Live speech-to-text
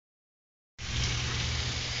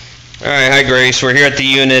Alright, hi Grace. We're here at the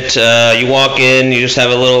unit. You walk in, you just have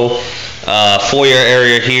a little foyer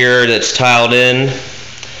area here that's tiled in,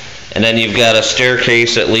 and then you've got a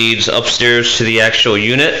staircase that leads upstairs to the actual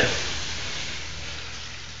unit.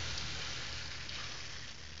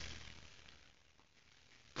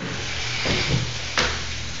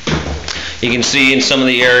 You can see in some of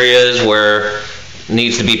the areas where it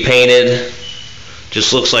needs to be painted,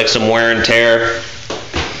 just looks like some wear and tear.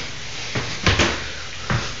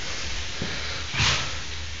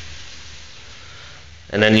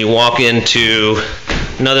 And then you walk into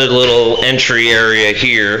another little entry area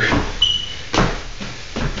here.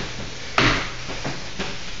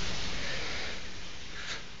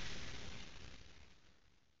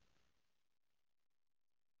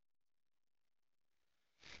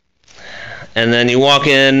 And then you walk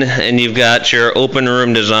in and you've got your open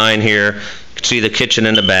room design here. You can see the kitchen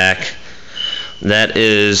in the back. That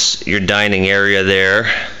is your dining area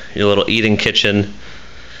there, your little eating kitchen.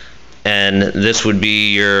 And this would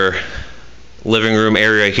be your living room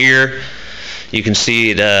area here. You can see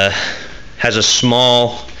it has a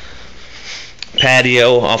small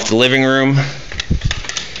patio off the living room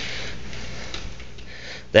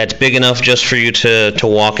that's big enough just for you to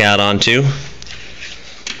walk out onto.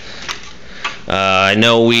 I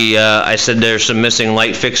know I said there's some missing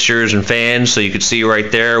light fixtures and fans, so you can see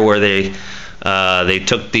right there where they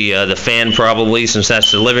took the fan probably, since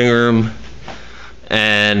that's the living room.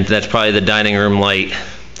 And that's probably the dining room light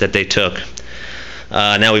that they took.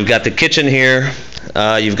 Now we've got the kitchen here.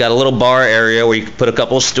 You've got a little bar area where you can put a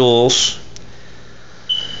couple of stools.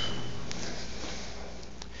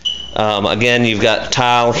 Again, you've got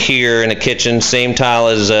tile here in the kitchen, same tile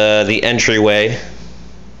as the entryway.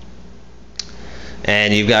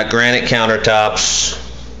 And you've got granite countertops,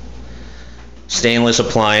 stainless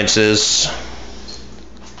appliances.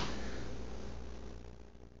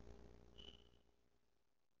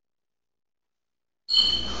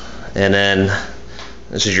 And then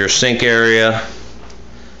this is your sink area.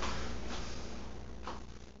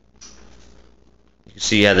 You can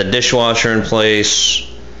see you have the dishwasher in place,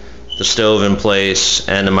 the stove in place,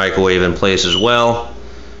 and the microwave in place as well.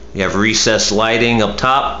 You have recessed lighting up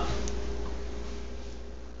top.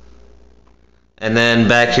 And then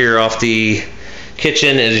back here off the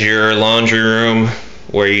kitchen is your laundry room,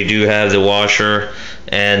 where you do have the washer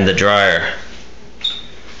and the dryer.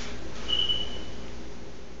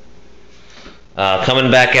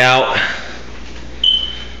 Coming back out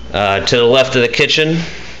to the left of the kitchen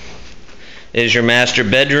is your master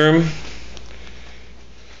bedroom.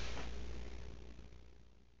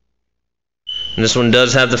 And this one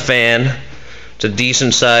does have the fan. It's a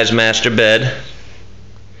decent sized master bed.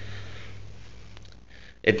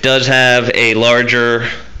 It does have a larger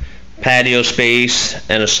patio space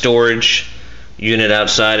and a storage unit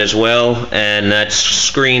outside as well, and that's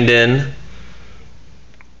screened in.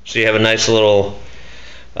 So you have a nice little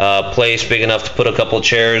place big enough to put a couple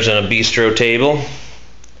chairs and a bistro table.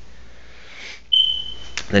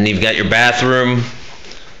 Then you've got your bathroom,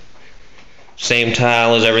 same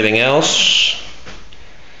tile as everything else.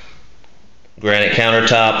 Granite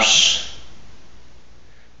countertops,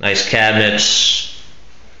 nice cabinets,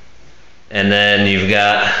 and then you've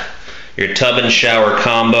got your tub and shower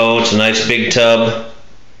combo. It's a nice big tub.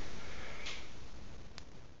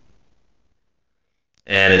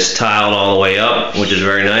 And it's tiled all the way up, which is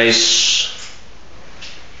very nice.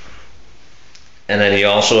 And then you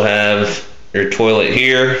also have your toilet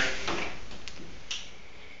here.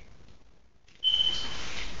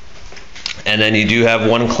 And then you do have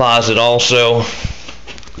one closet also.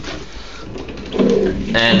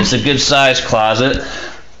 And it's a good sized closet.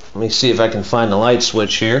 Let me see if I can find the light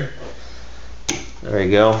switch here. There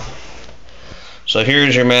you go. So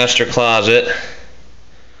here's your master closet.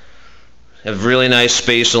 Have really nice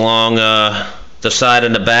space along the side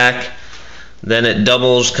and the back. Then it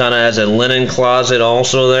doubles kind of as a linen closet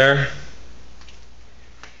also there.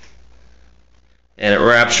 And it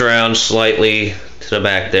wraps around slightly to the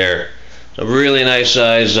back there. So really nice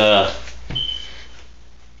size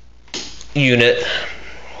unit.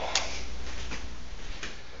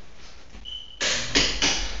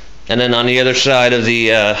 And then on the other side of the,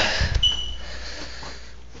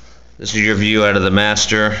 this is your view out of the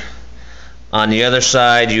master. On the other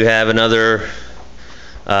side, you have another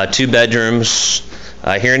 2 bedrooms.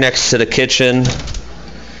 Here next to the kitchen,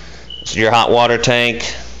 this is your hot water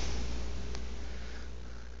tank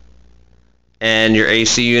and your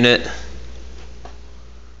AC unit.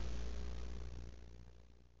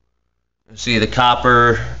 See the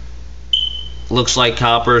copper, looks like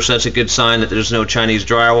copper, so that's a good sign that there's no Chinese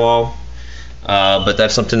drywall. but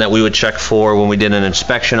that's something that we would check for when we did an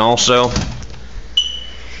inspection also.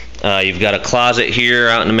 You've got a closet here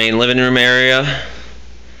out in the main living room area,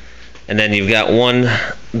 and then you've got one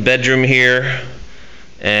bedroom here,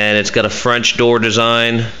 and it's got a French door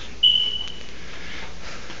design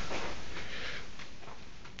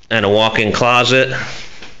and a walk-in closet.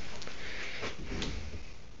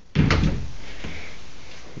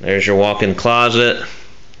 There's your walk-in closet.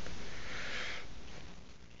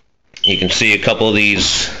 You can see a couple of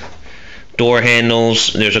these door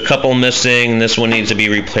handles. There's a couple missing. This one needs to be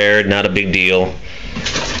repaired, not a big deal.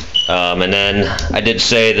 And then I did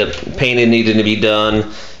say that painting needed to be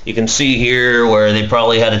done. You can see here where they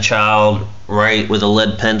probably had a child write with a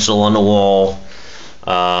lead pencil on the wall.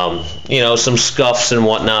 You know, some scuffs and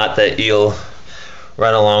whatnot that you'll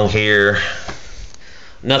run along here.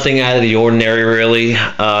 Nothing out of the ordinary, really.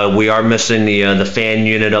 We are missing the fan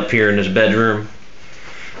unit up here in this bedroom.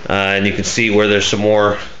 And you can see where there's some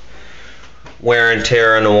more wear and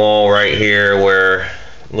tear on the wall right here where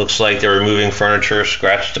it looks like they're removing furniture,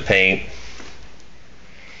 scratched the paint.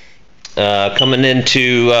 Coming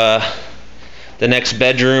into the next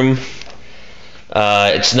bedroom,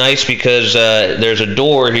 it's nice because there's a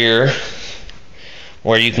door here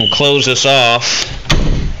where you can close this off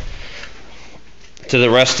to the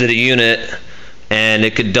rest of the unit, and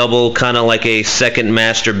it could double kind of like a second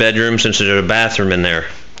master bedroom since there's a bathroom in there.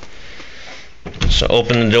 So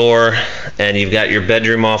open the door, and you've got your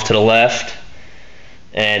bedroom off to the left,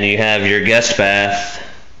 and you have your guest bath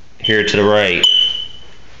here to the right.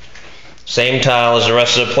 Same tile as the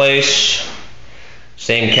rest of the place,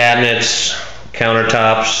 same cabinets,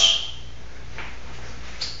 countertops.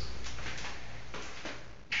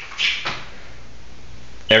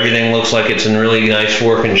 Everything looks like it's in really nice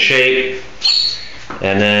working shape.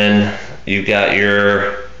 And then you've got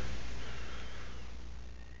your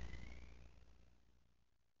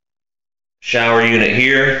shower unit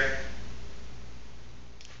here.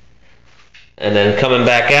 And then coming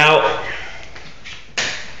back out,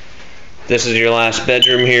 this is your last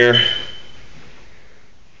bedroom here.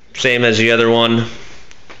 Same as the other one.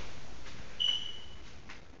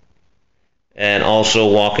 And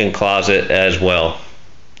also walk-in closet as well.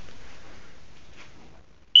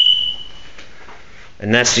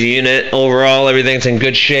 And that's the unit. Overall, everything's in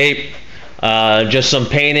good shape. Just some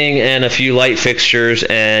painting and a few light fixtures,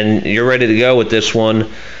 and you're ready to go with this one.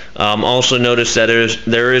 Also notice that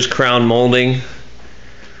there is crown molding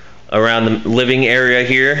around the living area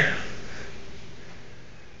here.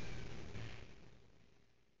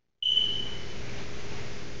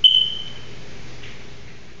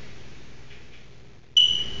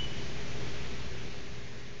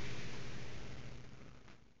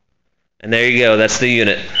 And there you go, that's the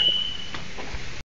unit.